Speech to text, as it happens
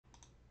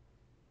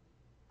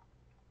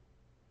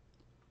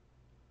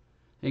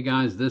Hey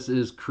guys, this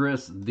is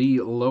Chris, the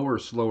Lower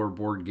Slower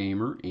Board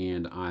Gamer,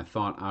 and I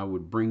thought I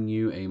would bring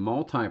you a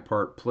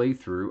multi-part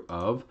playthrough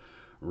of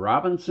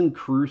Robinson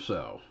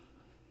Crusoe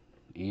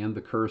and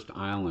the Cursed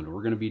Island.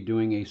 We're going to be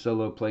doing a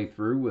solo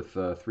playthrough with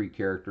three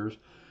characters,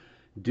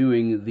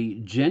 doing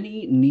the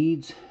Jenny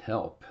Needs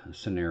Help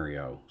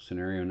scenario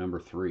number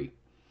 3.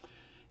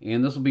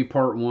 And this will be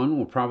part 1.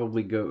 We'll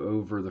probably go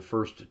over the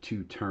first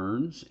 2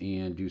 turns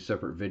and do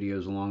separate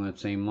videos along that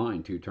same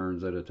line, 2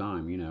 turns at a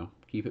time,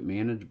 keep it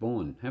manageable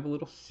and have a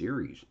little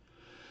series.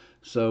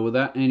 So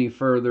without any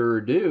further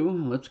ado,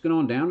 let's get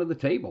on down to the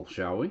table,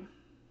 shall we?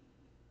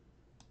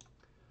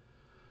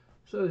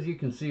 So as you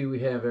can see, we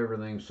have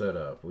everything set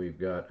up. We've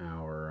got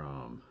our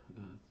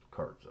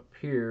cards up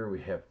here. We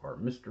have our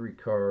mystery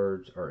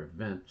cards, our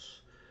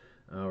events.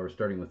 We're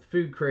starting with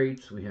food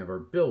crates. We have our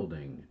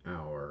building,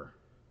 our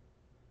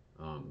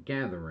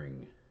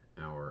gathering,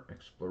 our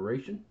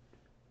exploration.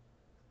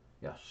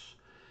 Yes.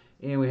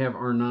 And we have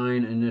our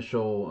 9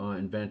 initial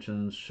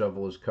inventions.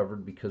 Shovel is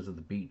covered because of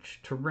the beach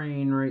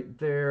terrain right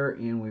there.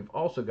 And we've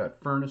also got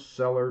furnace,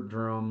 cellar,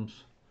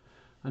 drums.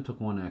 I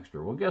took 1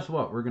 extra. Well, guess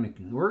what? We're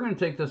gonna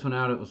take this one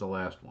out. It was the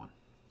last one.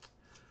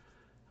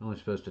 I'm only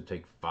supposed to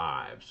take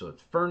 5. So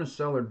it's furnace,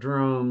 cellar,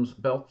 drums,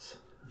 belts,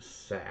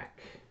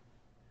 sack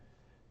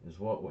is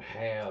what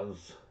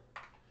has.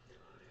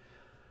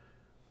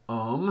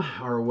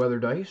 Our weather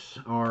dice,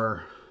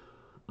 our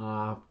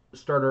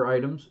starter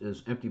items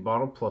is empty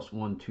bottle plus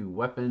 1/2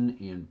 weapon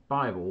and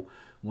Bible.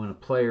 When a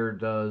player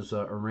does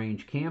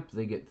arrange camp,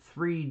 they get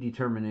 3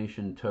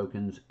 determination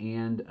tokens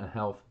and a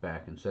health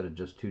back instead of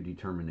just 2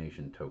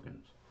 determination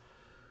tokens.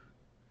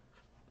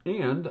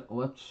 And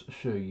let's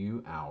show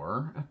you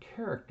our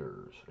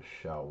characters,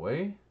 shall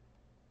we?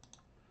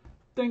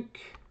 Think.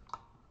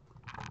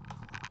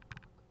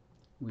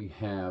 We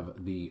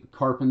have the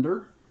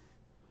carpenter.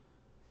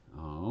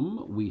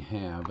 We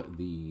have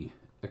the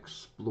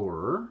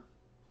explorer.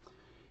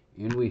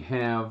 And we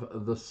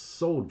have the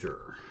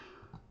soldier.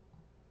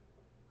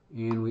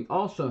 And we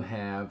also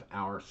have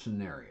our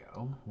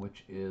scenario,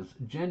 which is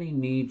Jenny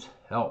Needs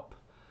Help.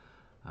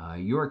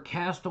 You're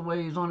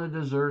castaways on a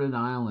deserted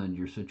island.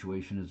 Your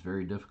situation is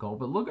very difficult,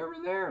 but look over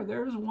there.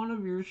 There's one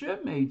of your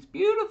shipmates,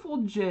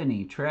 beautiful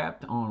Jenny,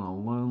 trapped on a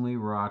lonely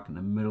rock in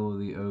the middle of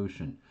the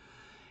ocean.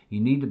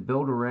 You need to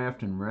build a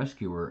raft and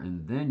rescue her,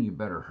 and then you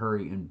better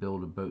hurry and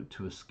build a boat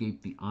to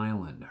escape the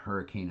island. A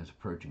hurricane is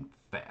approaching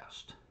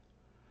fast.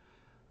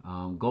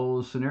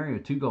 Goals scenario,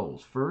 2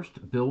 goals.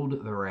 First,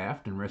 build the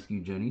raft and rescue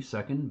Jenny.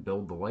 Second,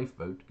 build the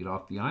lifeboat to get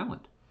off the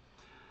island.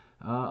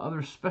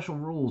 Other special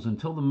rules.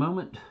 Until the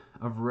moment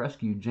of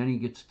rescue, Jenny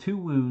gets 2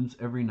 wounds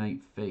every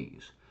night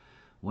phase.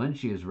 When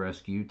she is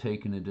rescued,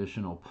 take an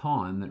additional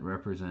pawn that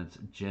represents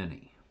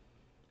Jenny.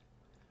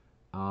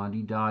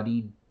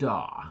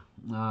 Da-dee-da.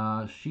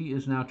 She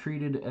is now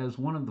treated as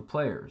one of the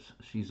players.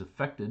 She's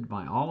affected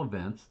by all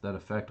events that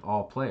affect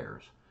all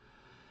players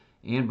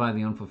and by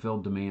the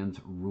unfulfilled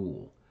demands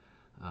rule.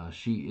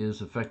 She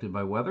is affected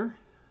by weather.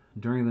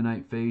 During the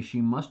night phase, she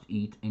must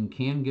eat and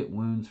can get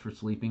wounds for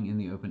sleeping in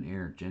the open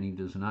air. Jenny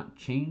does not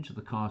change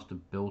the cost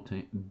of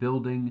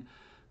building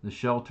the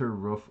shelter,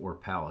 roof, or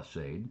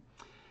palisade,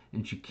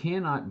 and she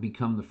cannot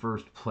become the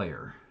first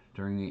player.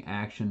 During the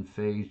action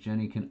phase,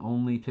 Jenny can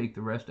only take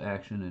the rest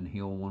action and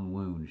heal 1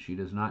 wound. She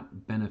does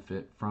not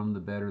benefit from the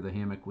bed or the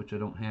hammock, which I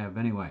don't have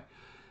anyway.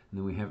 And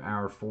then we have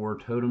our 4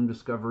 totem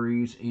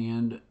discoveries,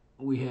 and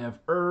we have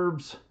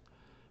herbs.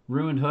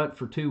 Ruined hut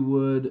for 2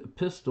 wood.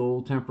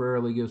 Pistol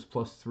temporarily gives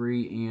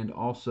 +3, and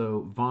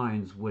also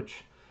vines,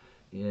 which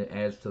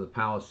adds to the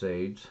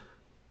palisades.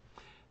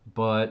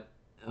 But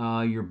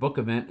your book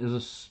event is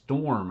a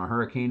storm. A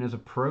hurricane is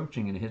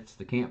approaching and hits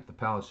the camp. The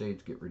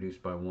palisades get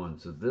reduced by 1.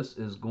 So this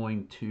is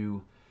going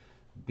to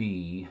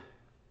be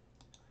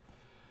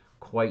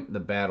quite the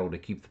battle to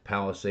keep the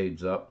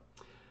palisades up.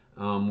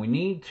 We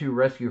need to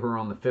rescue her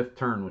on the 5th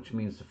turn, which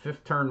means the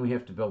 5th turn we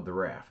have to build the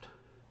raft.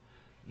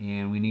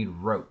 And we need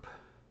rope.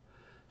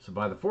 So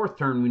by the 4th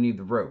turn, we need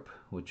the rope,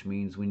 which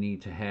means we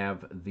need to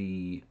have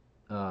the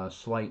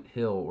slight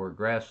hill or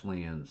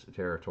grasslands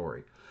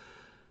territory.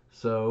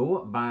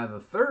 So by the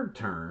 3rd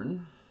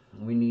turn,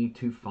 we need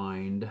to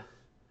find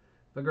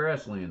the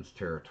grasslands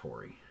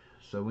territory.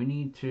 So we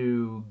need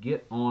to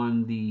get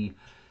on the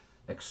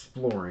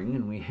exploring,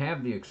 and we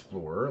have the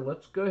explorer.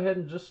 Let's go ahead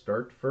and just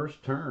start the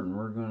 1st turn.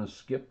 We're going to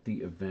skip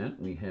the event.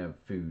 We have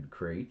food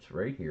crates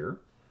right here.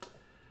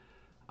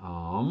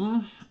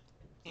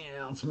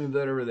 Yeah, let's move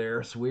that over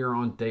there. So we are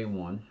on day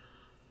 1.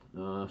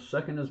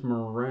 Second is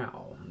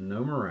morale.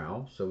 No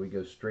morale, so we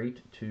go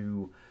straight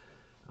to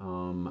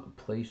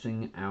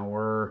placing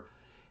our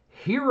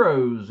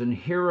heroes and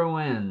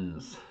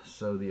heroines.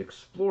 So the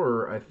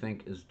explorer, I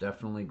think, is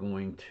definitely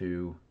going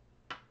to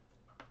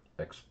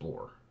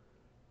explore.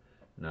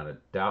 Not a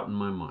doubt in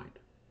my mind.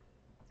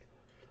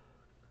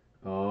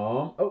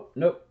 Oh,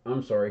 nope,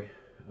 I'm sorry.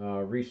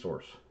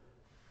 Resource.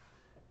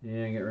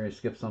 Yeah, I get ready to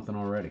skip something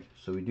already.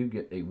 So we do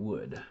get a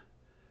wood.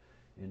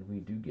 And we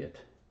do get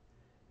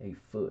a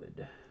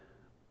food.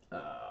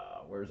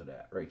 Where's it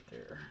at? Right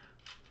there.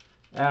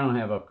 I don't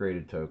have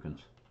upgraded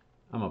tokens.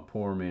 I'm a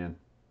poor man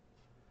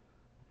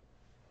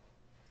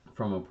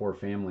from a poor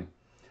family.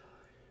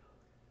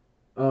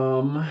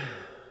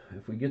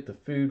 If we get the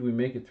food, we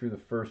make it through the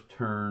first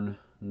turn,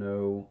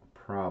 no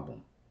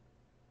problem.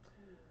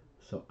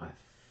 So I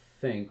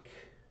think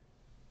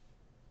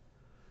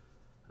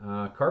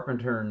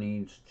Carpenter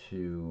needs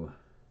to...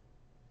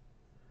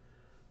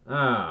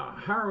 how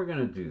are we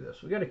going to do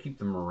this? We got to keep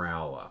the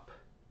morale up.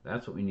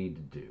 That's what we need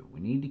to do. We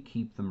need to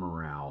keep the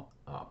morale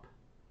up.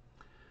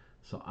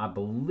 So I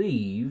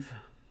believe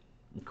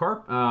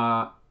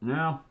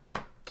now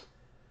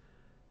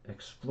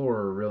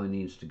Explorer really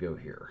needs to go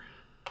here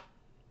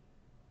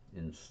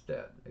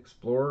instead.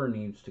 Explorer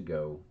needs to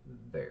go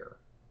there.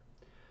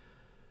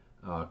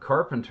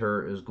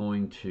 Carpenter is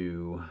going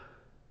to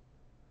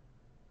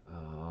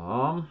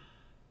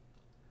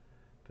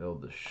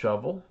build the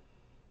shovel.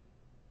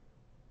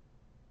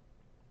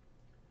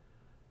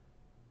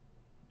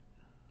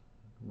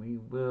 We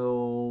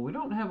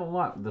don't have a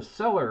lot. The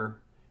cellar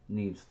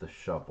needs the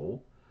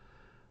shovel.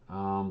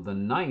 The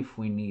knife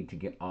we need to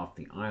get off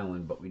the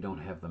island, but we don't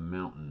have the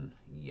mountain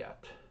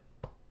yet.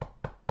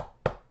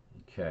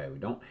 Okay, we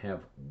don't have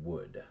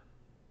wood.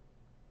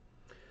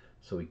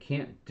 So we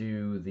can't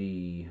do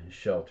the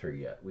shelter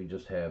yet. We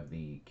just have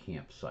the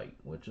campsite,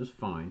 which is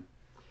fine.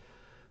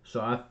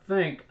 So I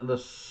think the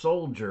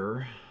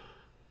soldier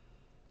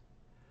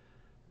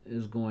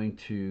is going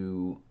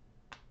to...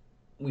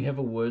 We have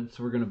a wood,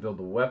 so we're going to build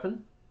a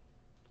weapon.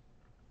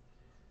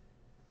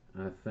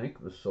 I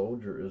think the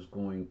soldier is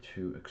going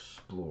to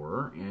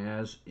explore,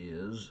 as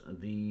is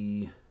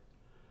the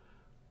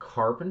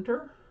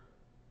carpenter.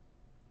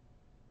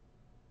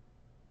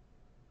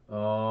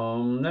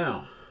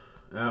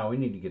 Now, we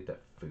need to get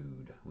that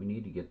food. We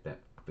need to get that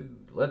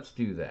food. Let's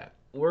do that.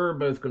 We're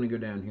both going to go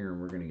down here and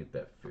we're going to get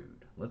that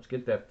food. Let's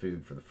get that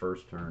food for the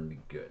first turn. Be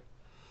good.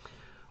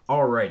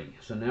 Alrighty,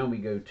 so now we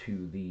go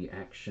to the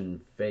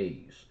action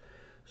phase.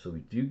 So we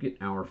do get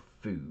our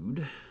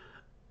food.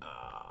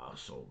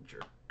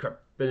 Soldier,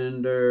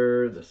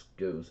 carpenter, this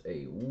goes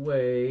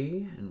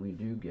away, and we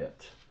do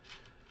get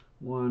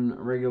one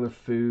regular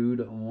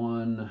food,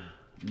 one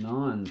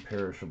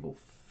non-perishable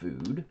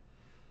food.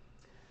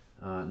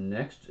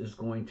 Next is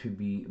going to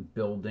be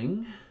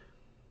building,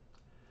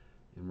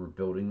 and we're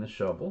building the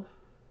shovel.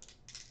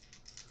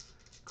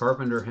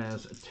 Carpenter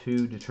has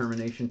 2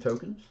 determination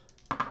tokens.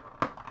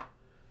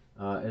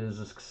 It is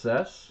a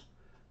success.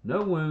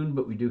 No wound,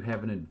 but we do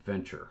have an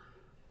adventure.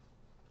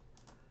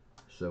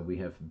 So we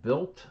have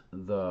built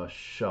the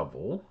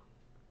shovel.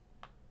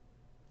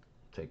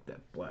 Take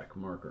that black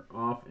marker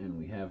off, and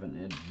we have an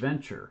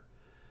adventure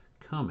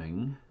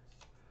coming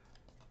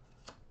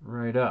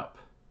right up.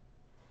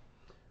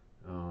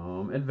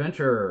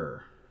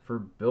 Adventure for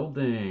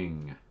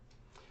building.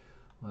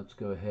 Let's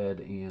go ahead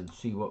and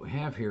see what we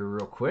have here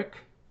real quick.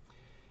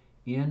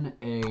 In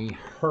a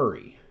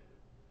hurry.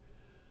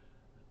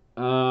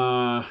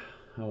 I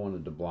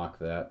wanted to block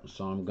that,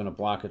 so I'm going to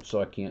block it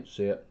so I can't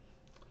see it.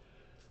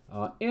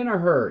 In a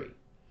hurry.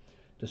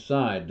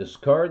 Decide,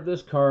 discard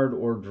this card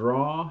or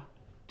draw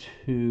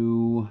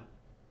 2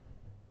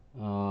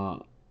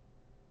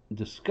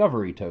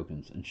 discovery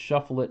tokens and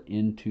shuffle it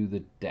into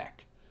the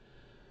deck.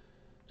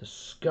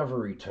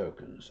 Discovery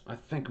tokens. I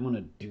think I'm going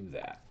to do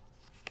that.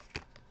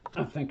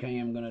 I think I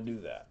am going to do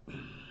that.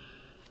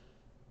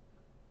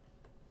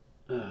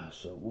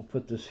 So we'll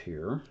put this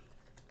here.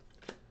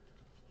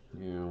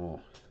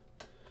 Now,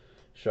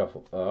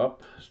 shuffle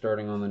up,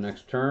 starting on the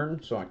next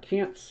turn. So I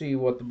can't see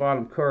what the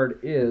bottom card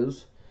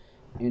is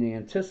and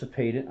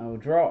anticipate it. I will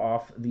draw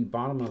off the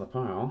bottom of the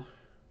pile.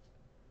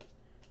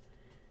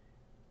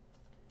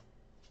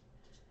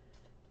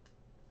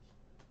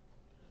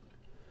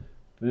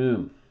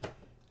 Boom.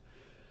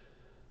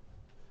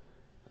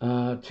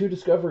 2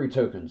 discovery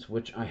tokens,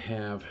 which I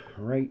have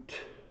right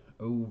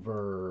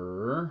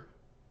over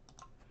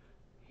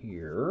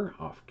here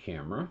off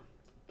camera.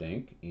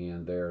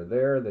 And they're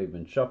there. They've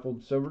been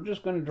shuffled. So we're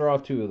just going to draw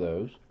 2 of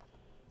those.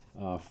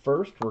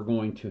 First, we're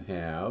going to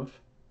have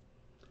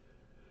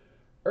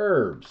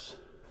herbs,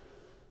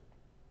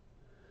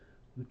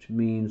 which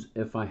means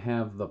if I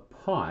have the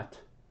pot,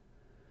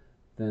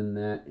 then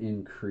that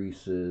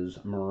increases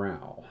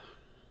morale.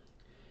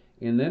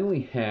 And then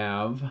we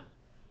have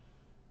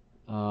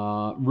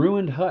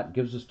ruined hut,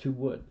 gives us 2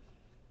 wood.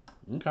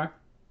 Okay.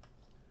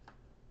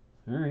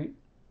 All right.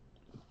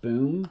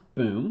 Boom,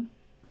 boom.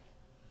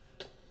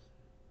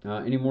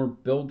 Any more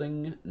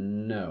building?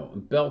 No.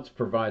 Belts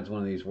provides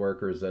one of these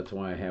workers. That's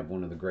why I have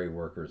one of the gray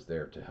workers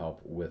there to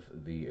help with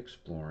the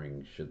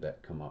exploring, should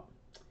that come up.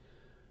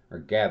 Or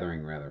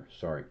gathering, rather.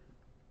 Sorry.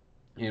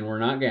 And we're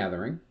not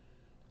gathering.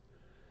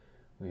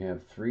 We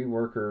have 3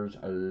 workers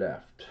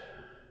left.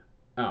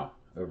 Oh,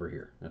 over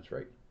here. That's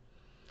right.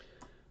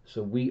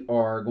 So we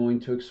are going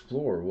to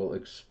explore. We'll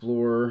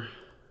explore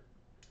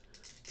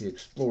the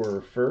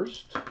explorer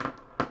first.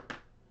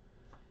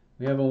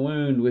 We have a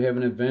wound, we have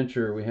an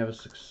adventure, we have a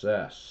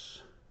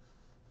success.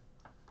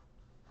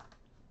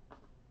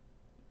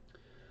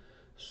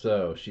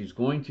 So she's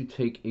going to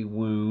take a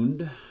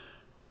wound.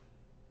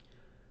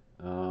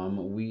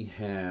 We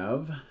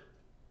have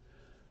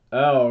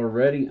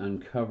already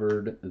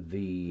uncovered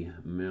the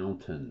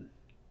mountain.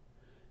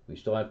 We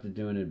still have to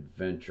do an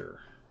adventure.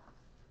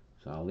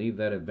 So I'll leave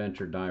that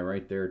adventure die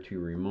right there to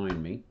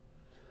remind me.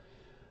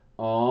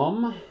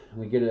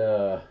 We get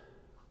a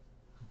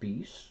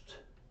beast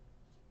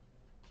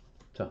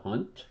to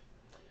hunt.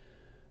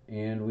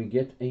 And we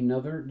get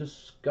another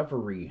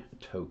discovery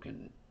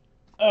token.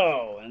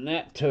 Oh, and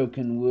that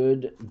token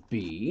would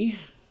be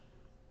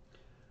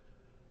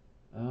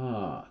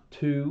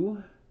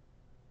 2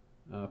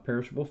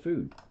 perishable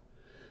food.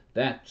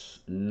 That's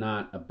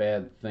not a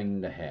bad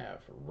thing to have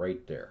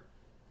right there.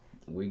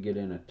 We get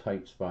in a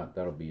tight spot,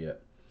 that'll be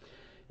it.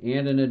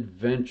 And an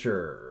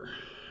adventure.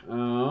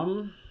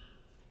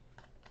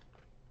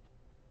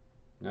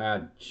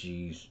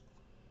 Jeez.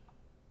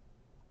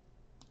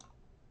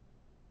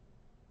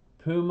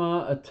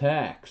 Puma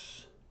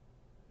attacks.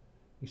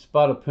 You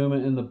spot a puma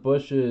in the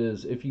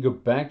bushes. If you go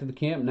back to the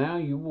camp now,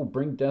 you will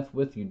bring death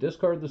with you.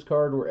 Discard this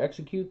card or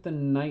execute the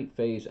night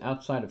phase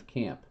outside of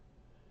camp.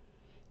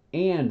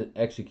 And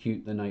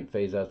execute the night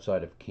phase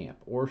outside of camp.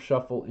 Or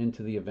shuffle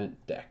into the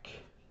event deck.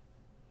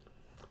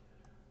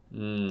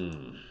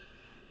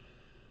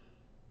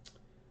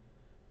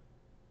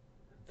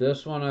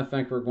 This one I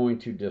think we're going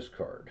to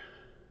discard.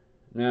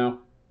 No,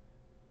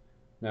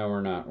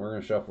 we're not. We're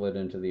going to shuffle it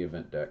into the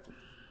event deck.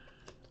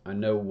 I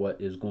know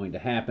what is going to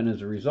happen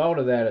as a result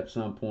of that at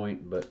some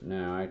point, but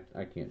no,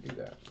 I can't do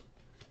that.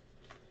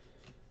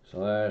 So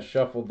let's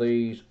shuffle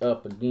these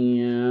up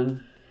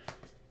again.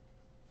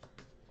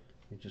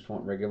 We just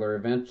want regular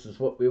events is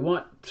what we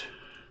want.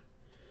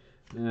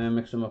 And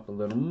mix them up a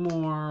little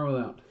more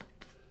without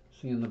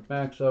seeing the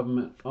backs of them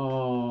at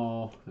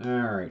all.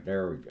 Alright,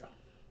 there we go.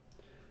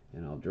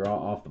 And I'll draw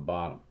off the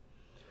bottom.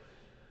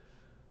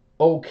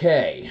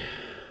 Okay.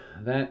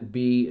 That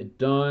be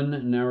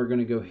done. Now we're going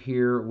to go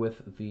here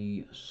with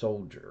the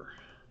soldier.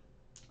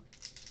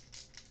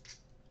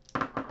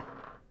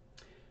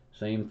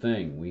 Same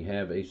thing. We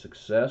have a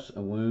success,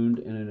 a wound,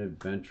 and an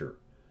adventure.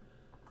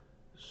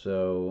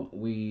 So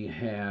we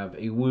have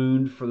a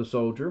wound for the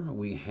soldier.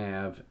 We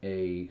have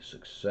a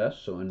success,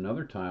 so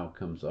another tile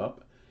comes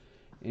up.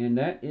 And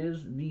that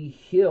is the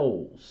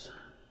hills.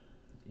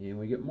 And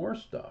we get more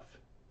stuff.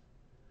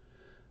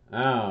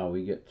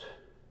 We get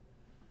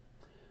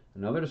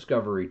another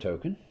discovery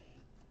token.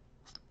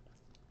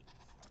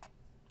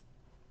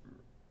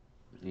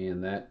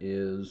 And that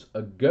is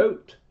a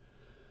goat,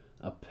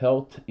 a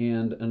pelt,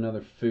 and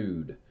another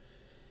food.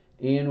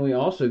 And we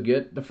also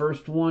get the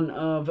first one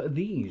of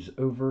these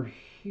over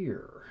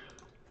here.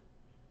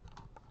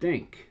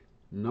 Dink,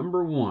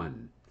 number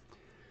 1.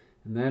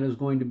 And that is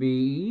going to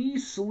be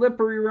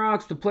Slippery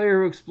Rocks. The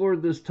player who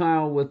explored this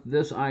tile with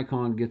this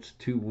icon gets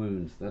 2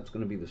 wounds. That's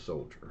going to be the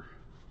soldier.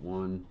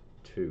 1,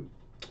 2.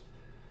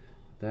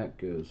 That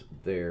goes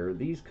there.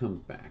 These come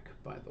back,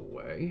 by the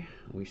way.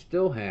 We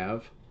still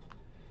have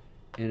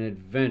an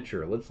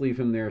adventure. Let's leave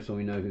him there so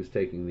we know who's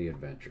taking the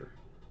adventure.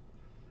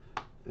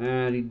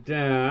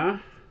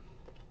 Adida.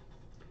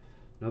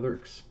 Another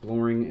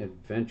exploring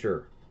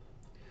adventure.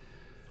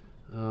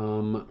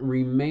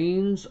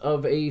 Remains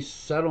of a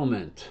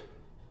settlement.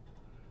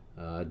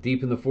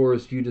 Deep in the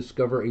forest, you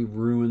discover a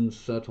ruined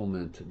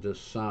settlement.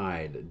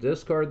 Decide.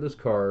 Discard this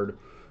card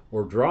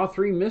or draw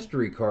 3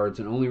 mystery cards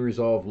and only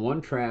resolve 1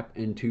 trap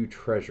and 2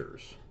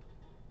 treasures.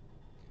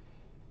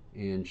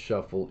 And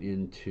shuffle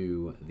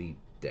into the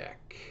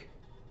deck.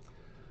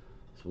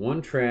 It's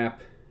 1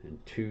 trap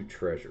and 2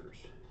 treasures.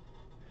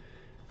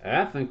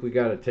 I think we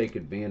got to take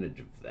advantage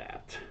of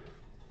that.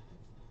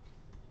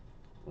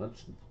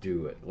 Let's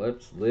do it.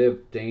 Let's live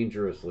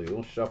dangerously.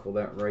 We'll shuffle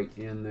that right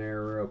in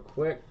there real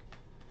quick.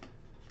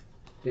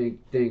 Dink,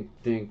 dink,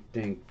 dink,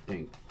 dink,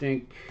 dink,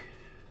 dink.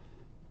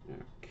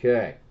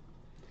 Okay.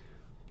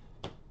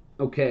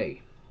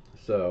 Okay.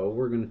 So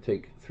we're going to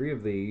take 3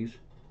 of these.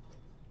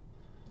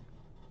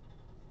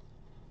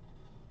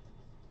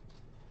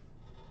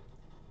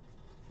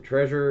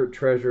 Treasure,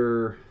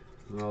 treasure.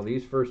 Well,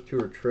 these first 2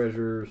 are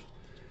treasures.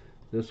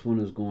 This one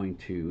is going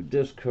to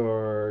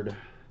discard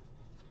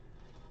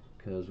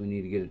because we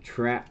need to get a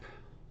trap.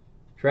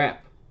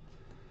 Trap.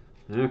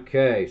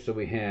 Okay, so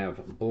we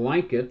have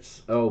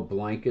blankets. Oh,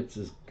 blankets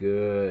is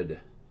good.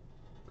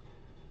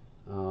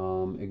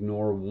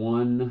 Ignore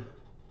 1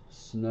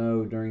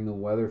 snow during the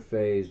weather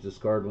phase.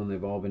 Discard when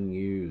they've all been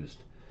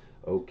used.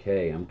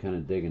 Okay, I'm kind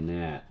of digging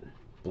that.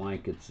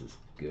 Blankets is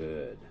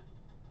good.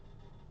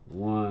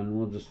 1,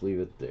 we'll just leave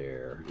it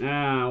there.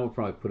 We'll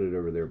probably put it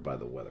over there by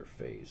the weather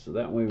phase. So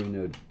that way we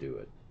know to do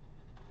it.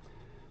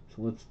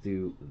 So let's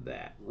do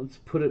that. Let's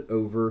put it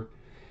over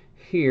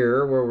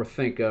here where we'll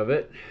think of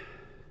it.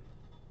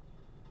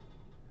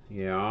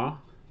 Yeah,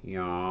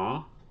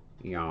 yeah,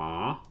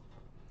 yeah.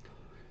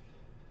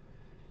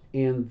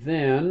 And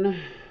then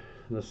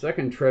the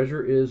second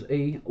treasure is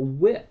a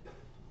whip.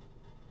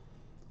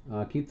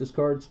 Keep this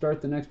card,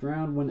 start the next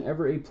round.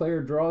 Whenever a player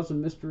draws a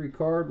mystery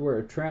card where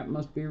a trap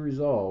must be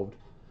resolved,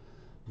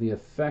 the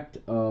effect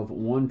of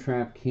 1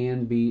 trap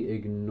can be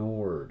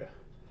ignored.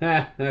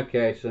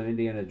 Okay, so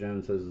Indiana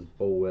Jones has his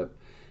bullwhip.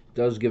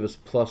 Does give us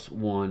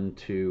 +1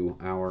 to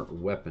our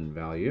weapon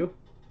value.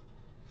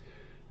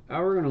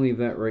 We're going to leave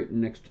that right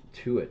next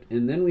to it.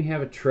 And then we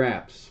have a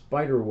trap,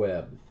 spider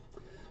web.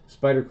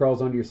 Spider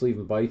crawls onto your sleeve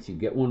and bites you.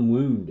 Get 1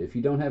 wound. If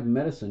you don't have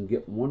medicine,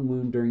 get 1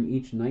 wound during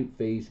each night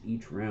phase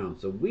each round.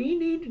 So we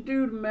need to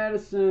do the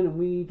medicine, and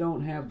we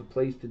don't have the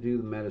place to do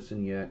the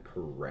medicine yet.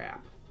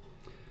 Crap.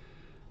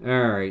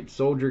 Alright,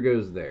 soldier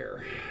goes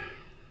there.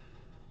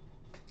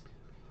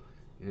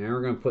 And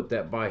we're going to put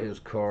that by his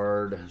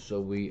card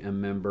so we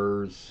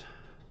members.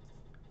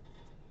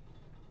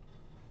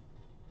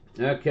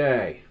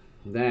 Okay,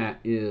 that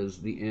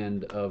is the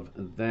end of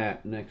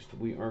that. Next,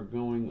 we are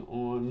going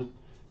on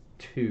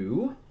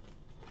to...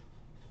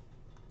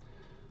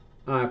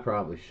 I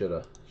probably should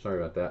have. Sorry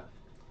about that.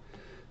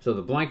 So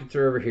the blankets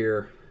are over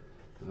here.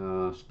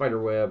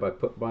 Spider web I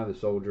put by the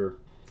soldier.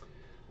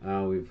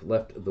 We've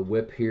left the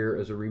whip here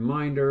as a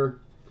reminder.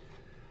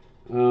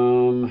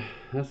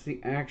 That's the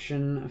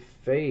action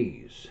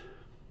phase.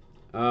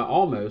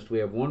 Almost. We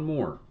have one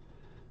more.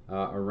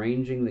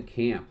 Arranging the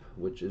camp,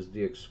 which is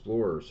the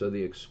explorer. So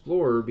the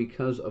explorer,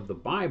 because of the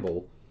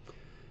Bible,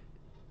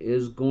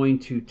 is going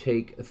to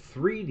take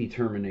 3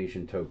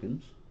 determination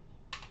tokens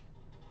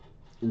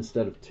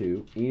instead of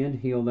 2 and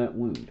heal that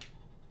wound.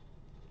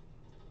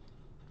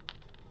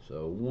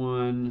 So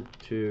 1,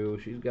 2,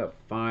 she's got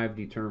 5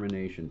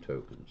 determination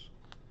tokens.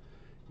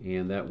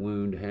 And that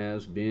wound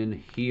has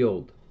been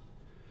healed.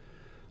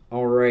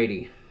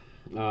 Alrighty.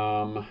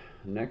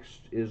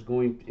 Next is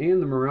going,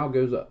 and the morale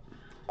goes up.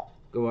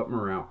 Go up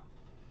morale.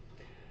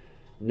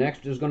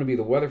 Next is going to be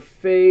the weather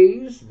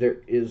phase. There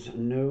is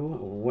no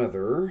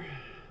weather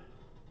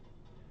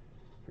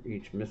for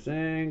each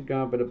missing.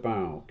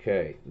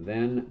 Okay,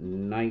 then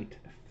night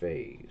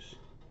phase.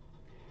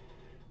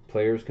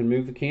 Players can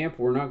move the camp.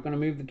 We're not going to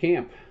move the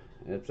camp.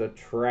 It's a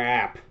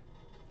trap.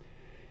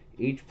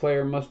 Each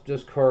player must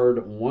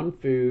discard 1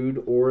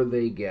 food or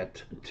they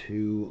get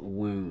 2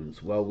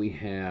 wounds. Well, we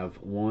have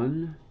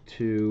 1,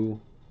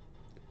 2.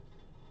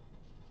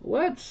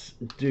 Let's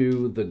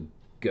do the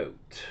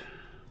goat,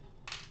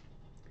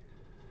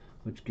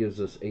 which gives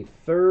us a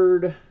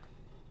 3rd.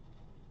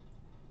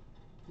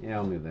 Yeah,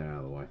 I'll move that out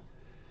of the way.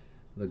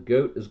 The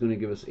goat is going to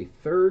give us a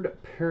 3rd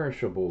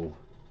perishable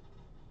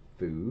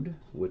food,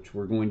 which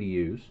we're going to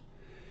use,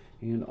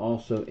 and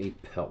also a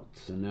pelt.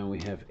 So now we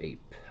have a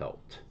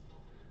pelt.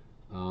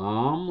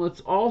 Let's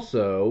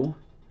also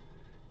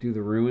do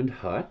the ruined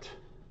hut,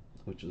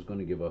 which is going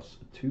to give us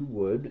 2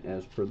 wood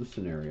as per the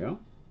scenario.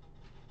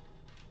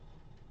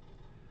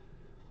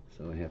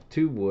 So we have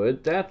 2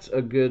 wood. That's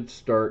a good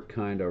start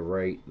kind of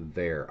right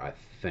there, I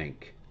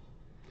think.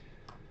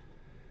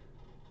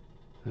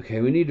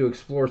 Okay, we need to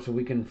explore so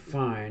we can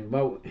find,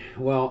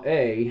 well,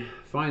 A,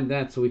 find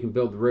that so we can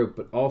build the rope,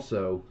 but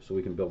also so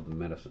we can build the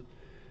medicine.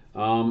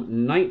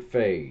 Night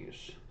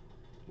phase.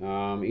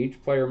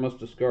 Each player must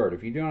discard.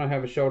 If you do not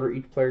have a shelter,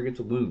 each player gets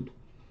a wound.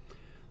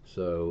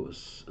 So,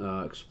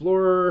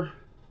 explorer,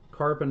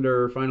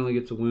 carpenter finally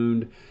gets a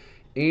wound,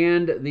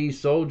 and the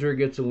soldier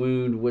gets a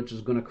wound, which is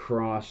going to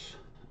cross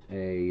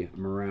a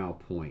morale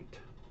point.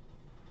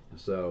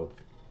 So,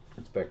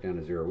 it's back down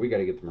to 0. We got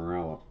to get the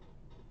morale up.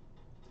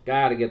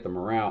 Got to get the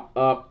morale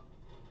up.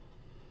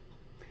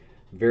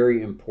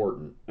 Very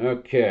important.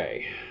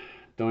 Okay.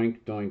 Doink,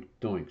 doink,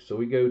 doink. So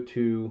we go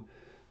to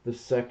the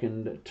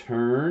second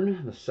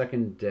turn, the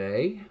second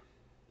day.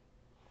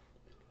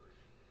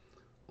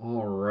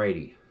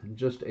 Alrighty.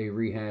 Just a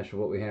rehash of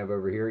what we have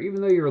over here.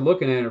 Even though you were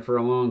looking at it for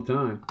a long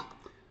time.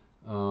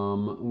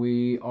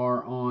 We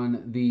are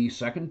on the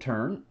second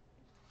turn.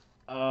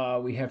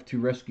 We have to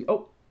rescue...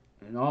 Oh,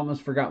 and I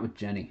almost forgot with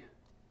Jenny.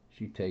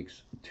 She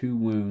takes 2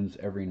 wounds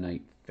every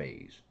night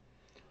phase.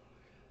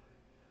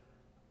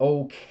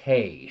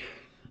 Okay.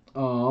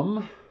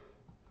 We've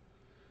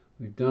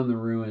done the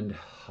ruined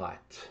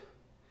hut.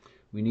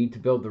 We need to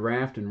build the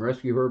raft and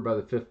rescue her by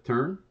the 5th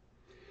turn.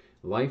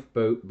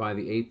 Lifeboat by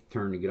the 8th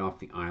turn to get off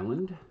the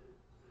island.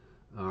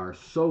 Our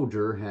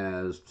soldier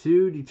has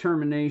 2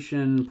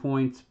 determination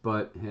points,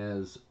 but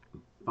has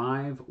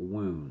 5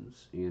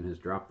 wounds and has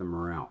dropped the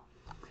morale.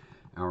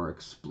 Our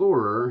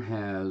explorer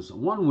has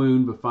 1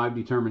 wound but 5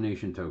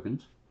 determination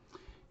tokens.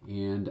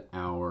 And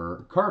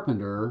our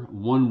carpenter,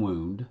 1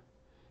 wound,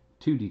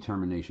 2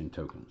 determination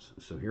tokens.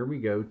 So here we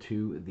go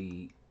to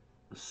the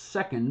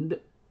second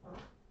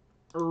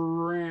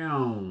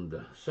round.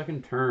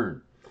 Second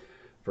turn.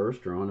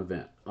 First drawn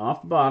event.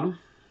 Off the bottom.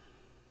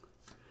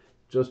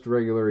 Just a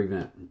regular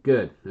event.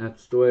 Good.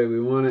 That's the way we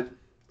want it.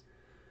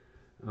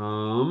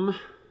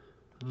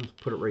 Let's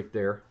put it right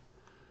there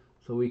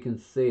so we can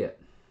see it.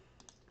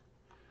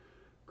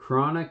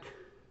 Chronic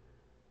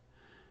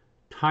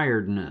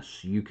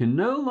tiredness. You can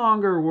no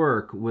longer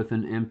work with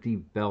an empty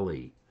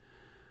belly.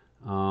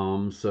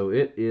 So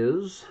it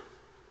is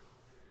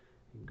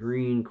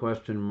green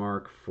question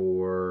mark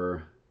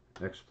for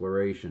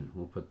exploration.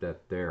 We'll put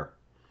that there.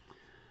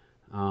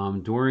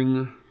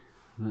 During...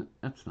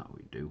 That's not what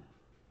we do.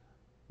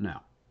 No,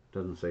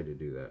 doesn't say to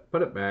do that.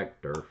 Put it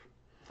back, Durf.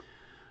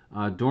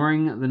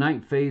 During the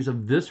night phase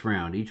of this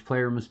round, each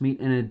player must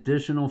meet an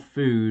additional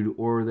food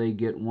or they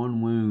get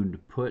 1 wound.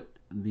 Put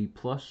the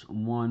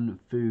 +1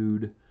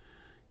 food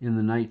in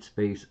the night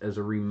space as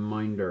a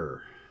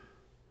reminder.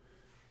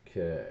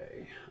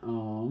 Okay.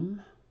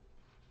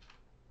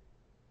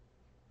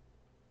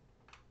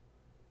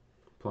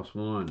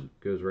 +1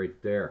 goes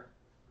right there.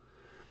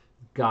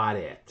 Got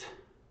it.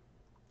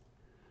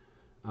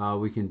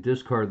 We can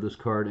discard this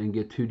card and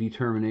get 2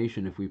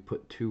 determination if we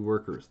put 2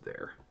 workers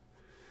there.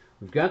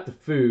 We've got the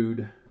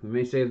food. We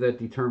may save that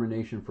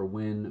determination for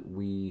when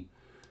we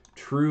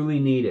truly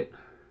need it,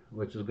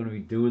 which is going to be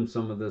doing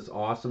some of this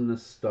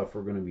awesomeness stuff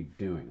we're going to be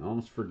doing.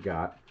 Almost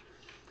forgot.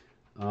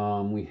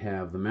 We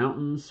have the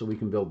mountains, so we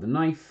can build the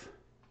knife.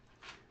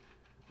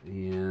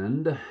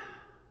 And the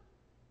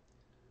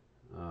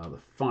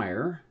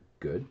fire.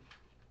 Good.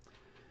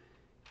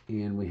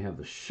 And we have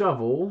the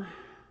shovel,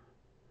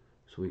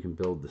 so we can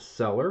build the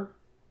cellar.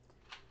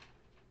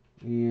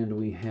 And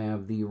we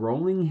have the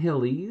rolling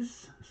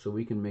hillies, so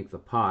we can make the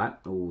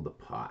pot. Oh, the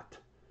pot.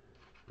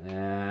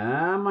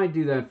 I might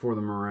do that for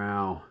the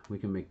morale. We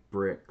can make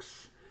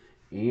bricks.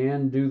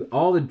 And do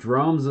all the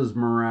drums as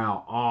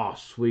morale. Oh,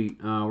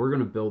 sweet. We're going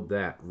to build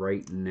that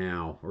right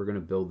now. We're going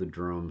to build the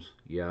drums.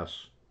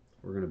 Yes,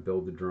 we're going to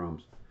build the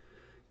drums.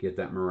 Get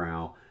that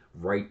morale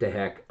right the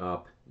heck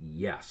up.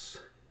 Yes.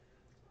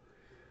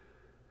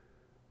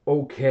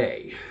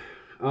 Okay.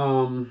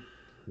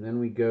 Then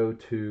we go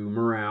to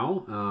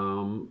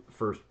morale.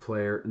 First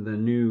player, the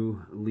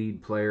new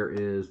lead player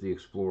is the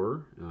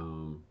explorer.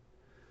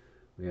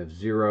 We have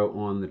 0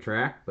 on the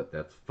track, but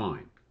that's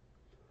fine.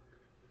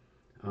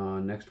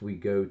 Next we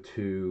go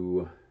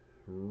to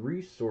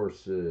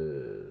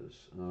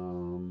resources.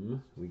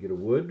 We get a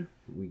wood.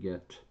 We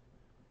get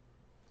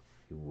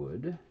a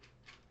wood.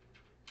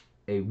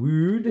 A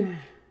wood.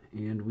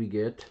 And we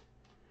get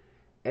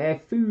a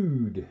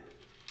food.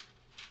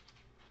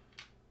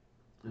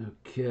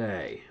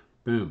 Okay,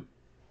 boom.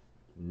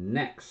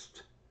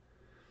 Next,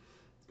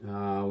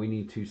 we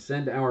need to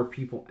send our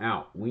people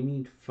out. We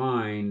need to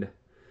find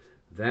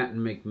that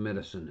and make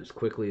medicine as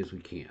quickly as we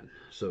can.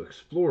 So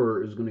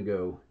Explorer is going to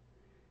go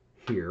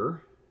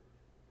here.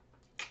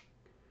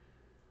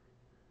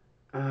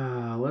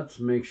 Let's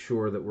make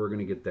sure that we're going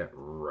to get that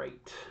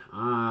right.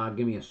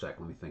 Give me a sec.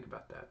 Let me think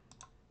about that.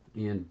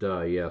 And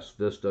yes,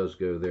 this does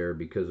go there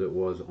because it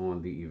was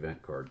on the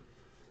event card.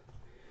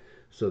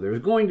 So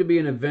there's going to be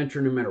an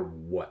adventure no matter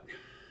what.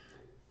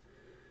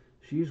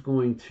 She's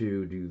going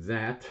to do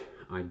that.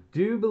 I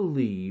do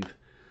believe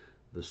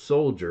the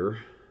soldier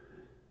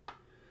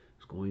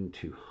is going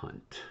to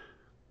hunt.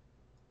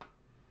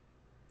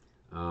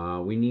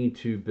 We need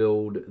to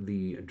build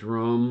the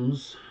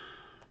drums.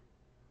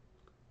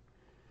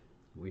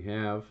 We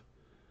have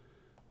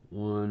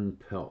 1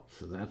 pelt,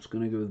 so that's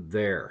going to go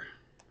there.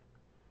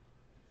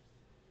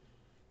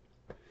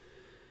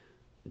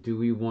 Do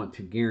we want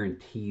to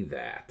guarantee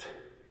that?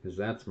 Because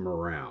that's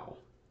morale.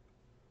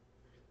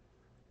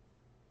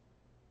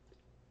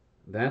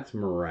 That's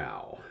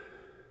morale.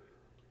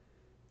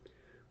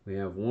 We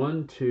have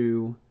 1,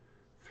 2,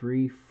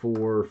 3,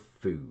 4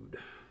 food.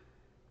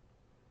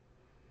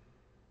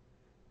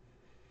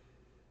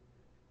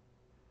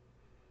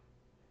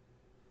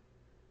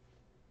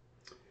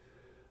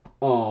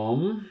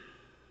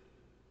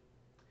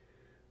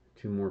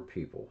 Two more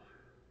people.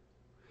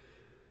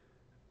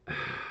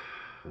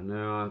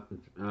 No,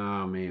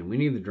 oh man, we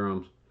need the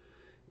drums.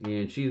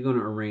 And she's going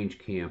to arrange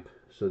camp.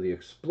 So the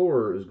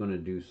explorer is going to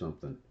do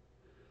something.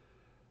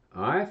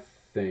 I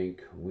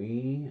think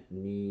we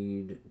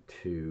need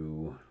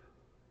to...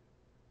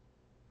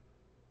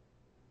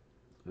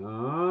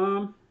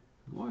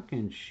 what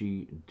can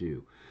she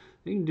do?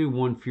 They can do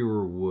 1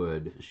 fewer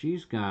wood.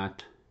 She's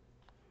got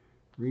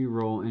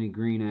reroll any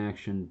green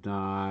action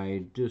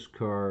die,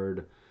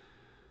 discard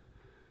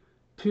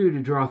 2 to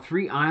draw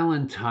 3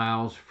 island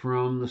tiles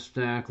from the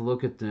stack,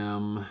 look at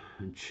them,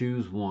 and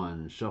choose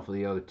 1. Shuffle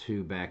the other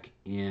 2 back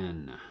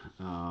in.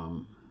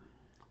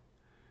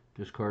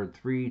 Discard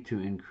 3 to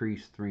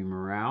increase 3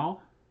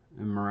 morale,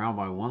 and morale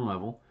by 1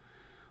 level.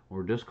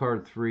 Or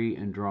discard 3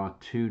 and draw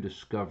 2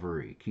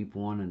 discovery. Keep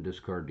 1 and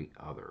discard the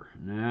other.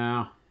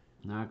 No,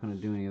 not going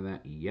to do any of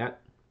that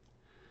yet.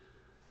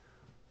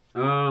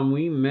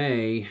 We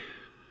may...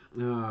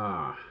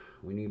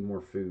 we need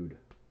more food.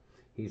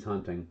 He's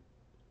hunting.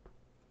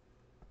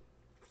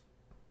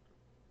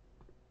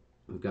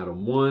 We've got a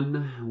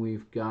 1.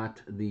 We've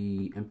got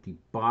the empty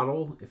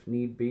bottle. If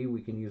need be,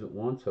 we can use it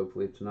once.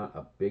 Hopefully it's not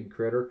a big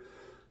critter.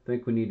 I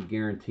think we need to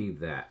guarantee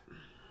that.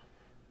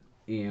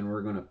 And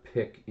we're going to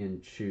pick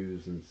and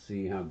choose and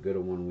see how good a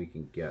one we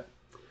can get.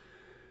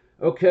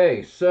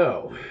 Okay,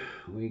 so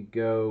we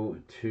go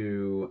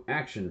to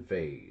action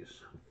phase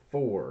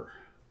 4.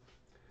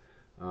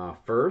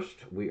 First,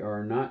 we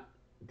are not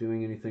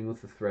doing anything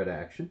with the threat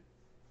action.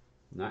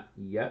 Not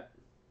yet.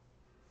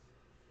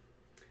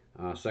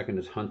 Second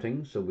is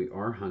hunting, so we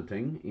are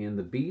hunting. And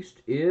the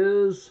beast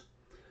is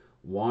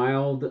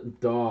Wild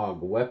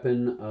Dog,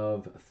 weapon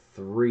of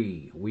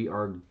 3. We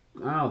are...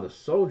 Oh, the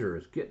soldier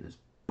is getting his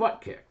butt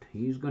kicked.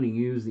 He's going to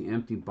use the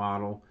empty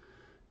bottle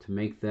to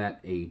make that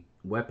a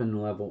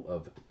weapon level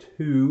of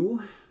 2.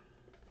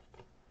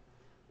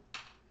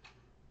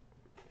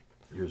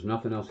 There's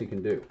nothing else he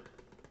can do.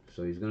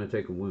 So he's going to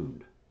take a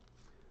wound.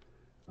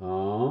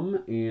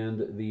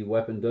 And the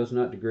weapon does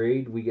not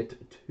degrade. We get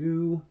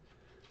 2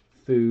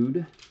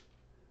 food.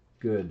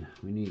 Good.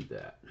 We need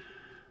that.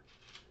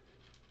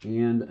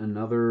 And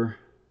another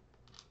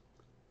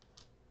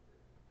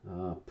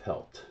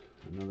pelt.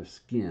 Another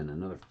skin.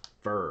 Another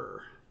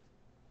fur.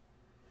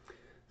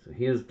 So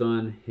he has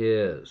done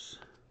his.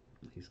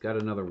 He's got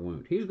another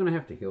wound. He's going to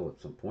have to heal at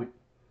some point.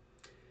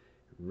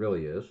 It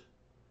really is.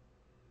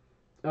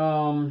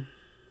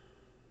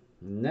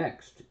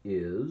 Next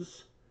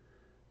is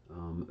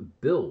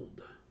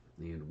build.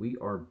 And we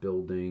are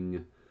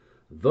building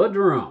the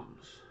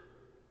drums.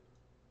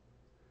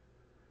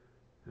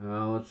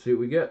 Let's see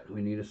what we get.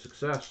 We need a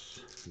success.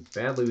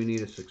 Badly we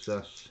need a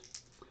success.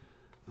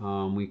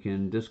 We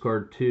can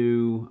discard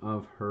 2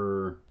 of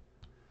her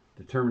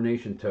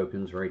determination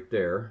tokens right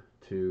there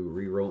to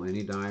re-roll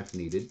any die if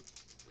needed.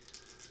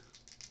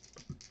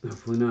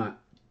 Hopefully not.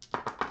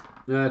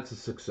 That's a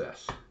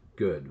success.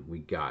 Good. We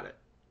got it.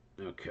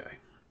 Okay.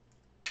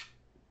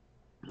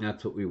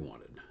 That's what we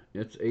wanted.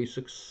 It's a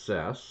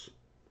success.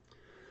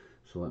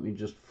 So let me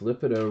just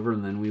flip it over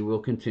and then we will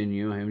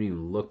continue. I haven't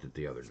even looked at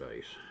the other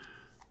dice.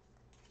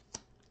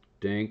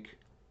 Dink.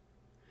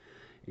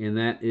 And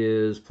that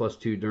is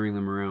 +2 during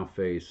the morale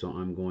phase. So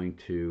I'm going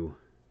to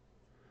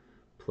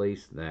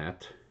place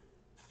that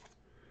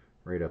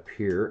right up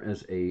here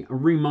as a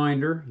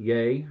reminder.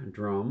 Yay,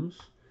 drums.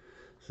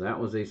 So that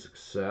was a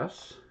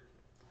success.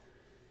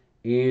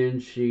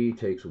 And she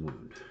takes a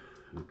wound.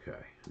 Okay,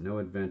 no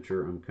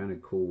adventure. I'm kind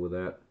of cool with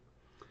that.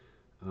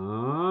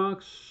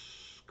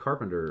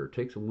 Carpenter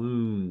takes a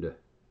wound.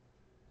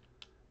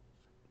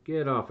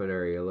 Get off it,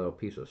 area, you little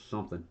piece of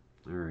something.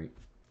 All right.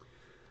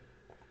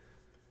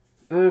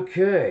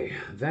 Okay,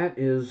 that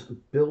is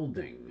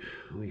building.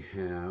 We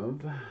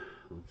have,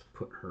 let's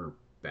put her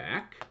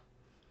back.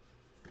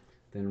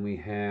 Then we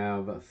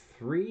have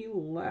 3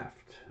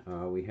 left.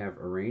 We have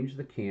arrange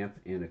the camp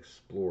and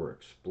explore.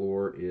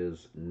 Explore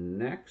is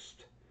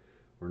next.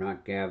 We're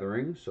not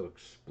gathering, so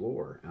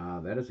explore.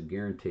 That is a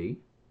guarantee.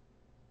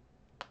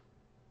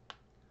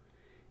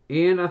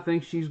 And I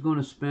think she's going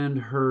to spend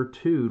her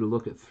 2 to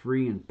look at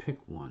 3 and pick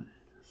one.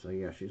 So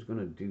yeah, she's going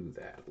to do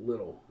that.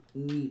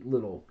 Neat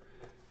little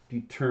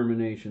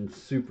determination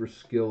super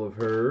skill of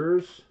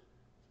hers.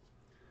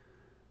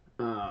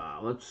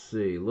 Let's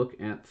see. Look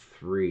at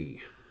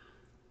 3.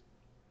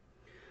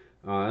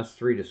 That's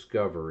 3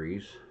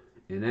 discoveries.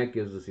 And that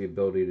gives us the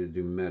ability to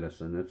do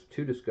medicine. That's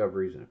 2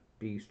 discoveries and a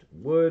beast.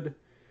 Wood.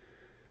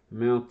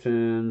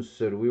 Mountains.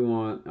 So do we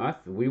want...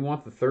 we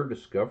want the 3rd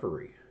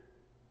discovery.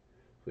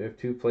 We have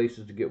 2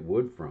 places to get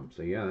wood from.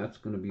 So yeah, that's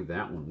going to be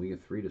that one. We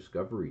get 3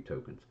 discovery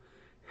tokens.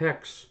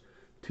 Hex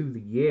to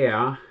the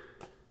yeah.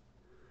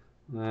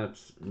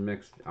 That's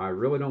mixed. I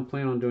really don't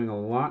plan on doing a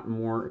lot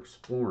more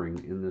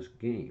exploring in this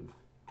game.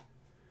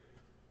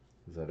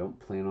 Because I don't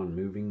plan on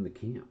moving the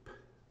camp.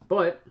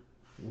 But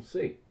we'll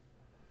see.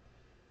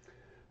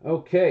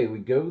 Okay, we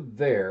go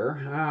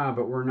there.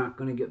 But we're not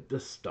going to get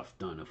this stuff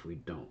done if we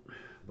don't.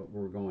 But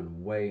we're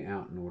going way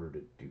out in order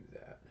to do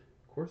that.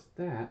 Of course,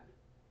 that...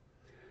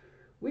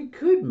 we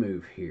could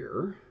move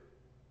here.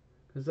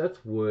 Because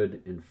that's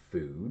wood and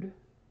food.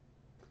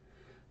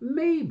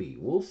 Maybe.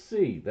 We'll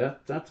see.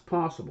 That's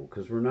possible.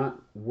 Because we're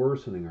not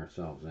worsening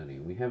ourselves any.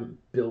 We haven't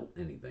built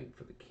anything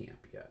for the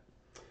camp yet.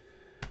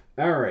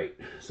 Alright.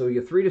 So we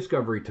get 3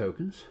 discovery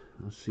tokens.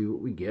 Let's see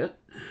what we get.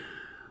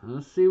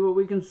 Let's see what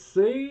we can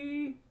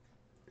see.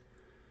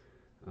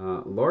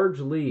 Large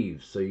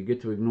leaves. So you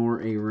get to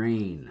ignore a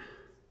rain.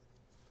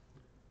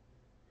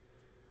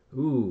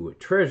 Ooh,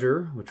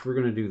 treasure. Which we're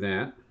going to do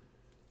that.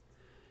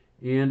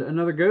 And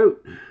another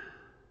goat.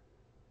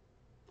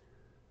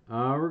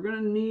 We're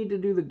going to need to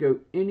do the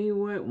goat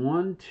anyway.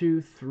 1,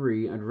 2,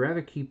 3. I'd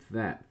rather keep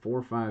that.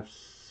 4, 5,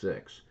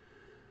 6.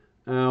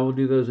 We'll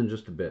do those in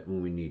just a bit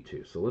when we need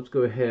to. So let's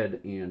go ahead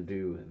and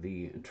do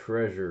the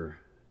treasure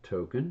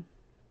token.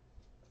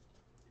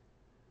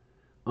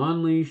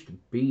 Unleashed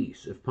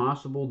beast. If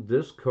possible,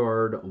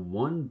 discard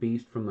 1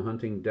 beast from the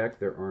hunting deck.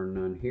 There are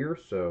none here,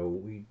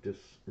 so we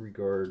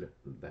disregard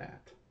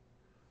that.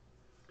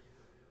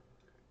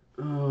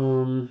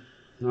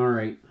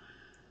 Alright.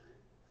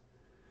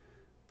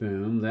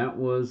 Boom. That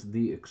was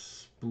the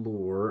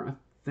explorer. I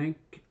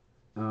think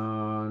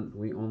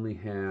we only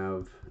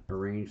have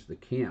arranged the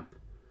camp.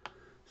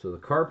 So the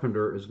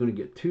carpenter is going to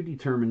get 2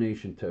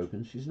 determination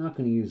tokens. She's not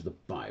going to use the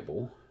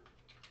Bible.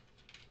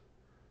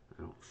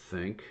 I don't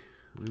think.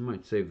 We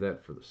might save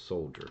that for the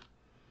soldier.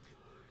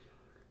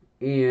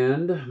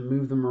 And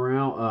move the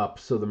morale up.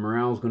 So the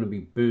morale is going to be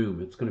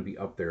boom. It's going to be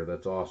up there.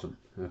 That's awesome.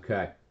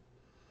 Okay.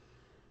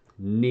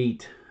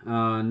 Neat.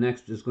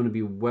 Next is going to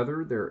be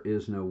weather. There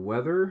is no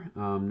weather.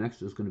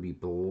 Next is going to be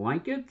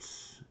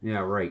blankets. Yeah,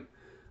 right.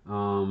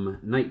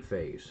 Night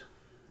phase.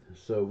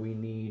 So we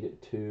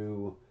need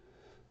to...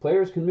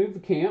 players can move the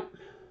camp.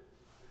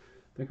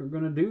 I think we're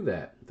going to do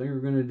that. I think we're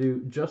going to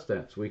do just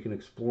that so we can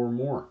explore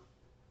more.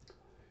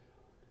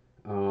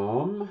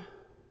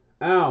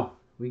 Ow!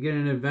 We get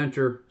an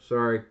adventure.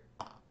 Sorry.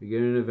 We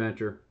get an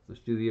adventure.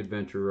 Let's do the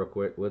adventure real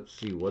quick. Let's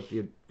see what the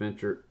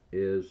adventure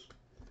is.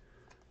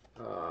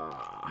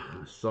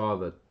 I saw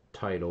the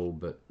title,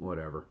 but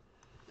whatever.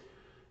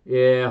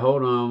 Yeah,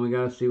 hold on. We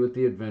got to see what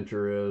the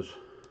adventure is.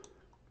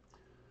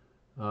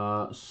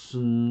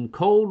 Some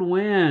cold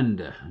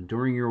wind.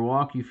 During your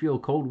walk, you feel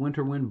cold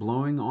winter wind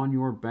blowing on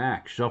your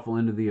back. Shuffle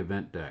into the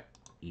event deck.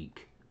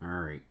 Eek.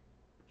 Alright.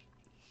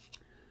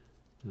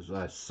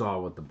 I saw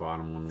what the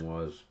bottom one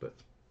was, but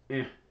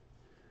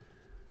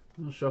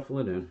I'll shuffle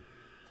it in.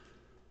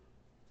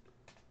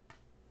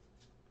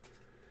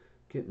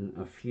 Getting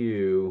a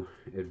few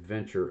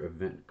adventure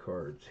event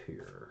cards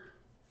here.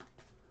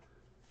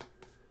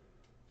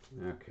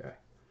 Okay.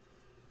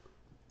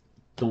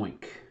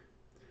 Doink.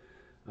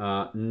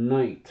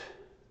 Night.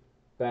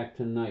 Back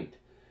to night.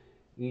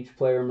 Each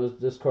player must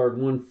discard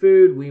one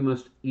food. We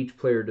must each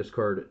player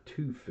discard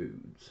 2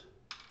 foods.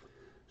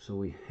 So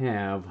we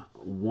have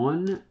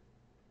 1,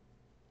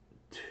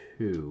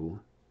 2,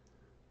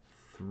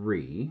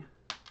 3.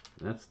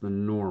 That's the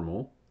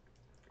normal.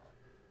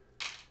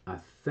 I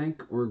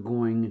think we're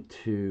going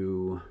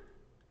to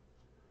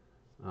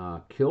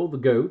kill the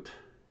goat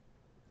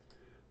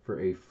for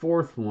a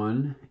 4th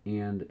one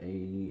and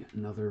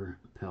another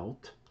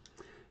pelt.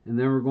 And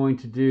then we're going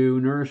to do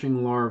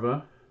nourishing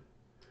larva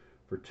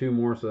for 2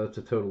 more, so that's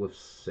a total of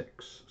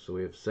 6. So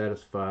we have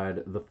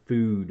satisfied the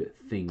food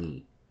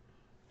thingy.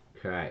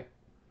 Okay.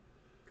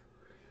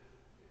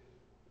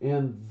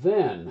 And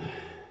then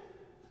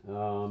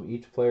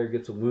each player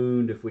gets a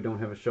wound. If we don't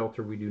have a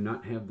shelter, we do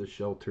not have the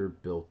shelter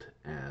built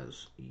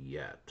as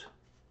yet.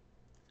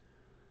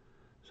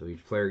 So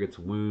each player gets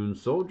a wound.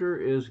 Soldier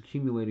is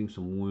accumulating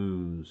some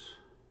wounds.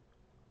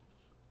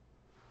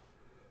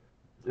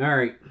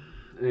 Alright.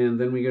 And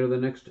then we go to the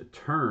next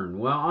turn.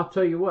 Well, I'll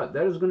tell you what.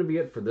 That is going to be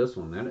it for this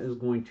one. That is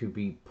going to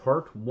be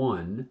part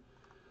 1.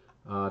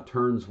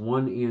 Turns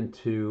 1 and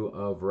 2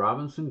 of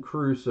Robinson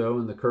Crusoe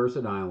and the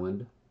Cursed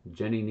Island.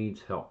 Jenny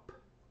needs help.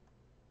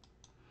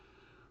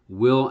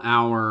 Will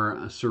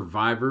our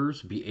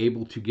survivors be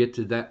able to get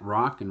to that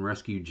rock and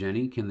rescue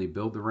Jenny? Can they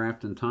build the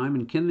raft in time?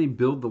 And can they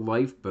build the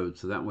lifeboat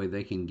so that way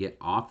they can get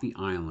off the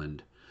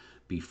island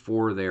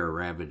before they are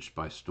ravaged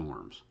by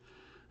storms?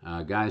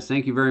 Guys,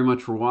 thank you very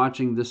much for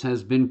watching. This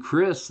has been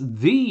Chris,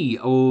 the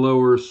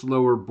Lower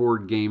Slower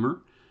Board Gamer.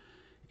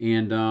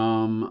 And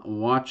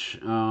watch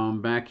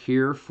back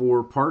here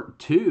for part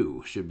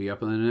 2. Should be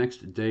up in the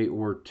next day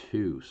or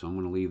 2. So I'm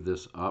going to leave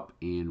this up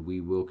and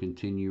we will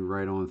continue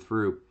right on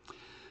through.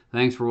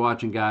 Thanks for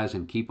watching, guys,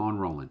 and keep on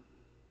rolling.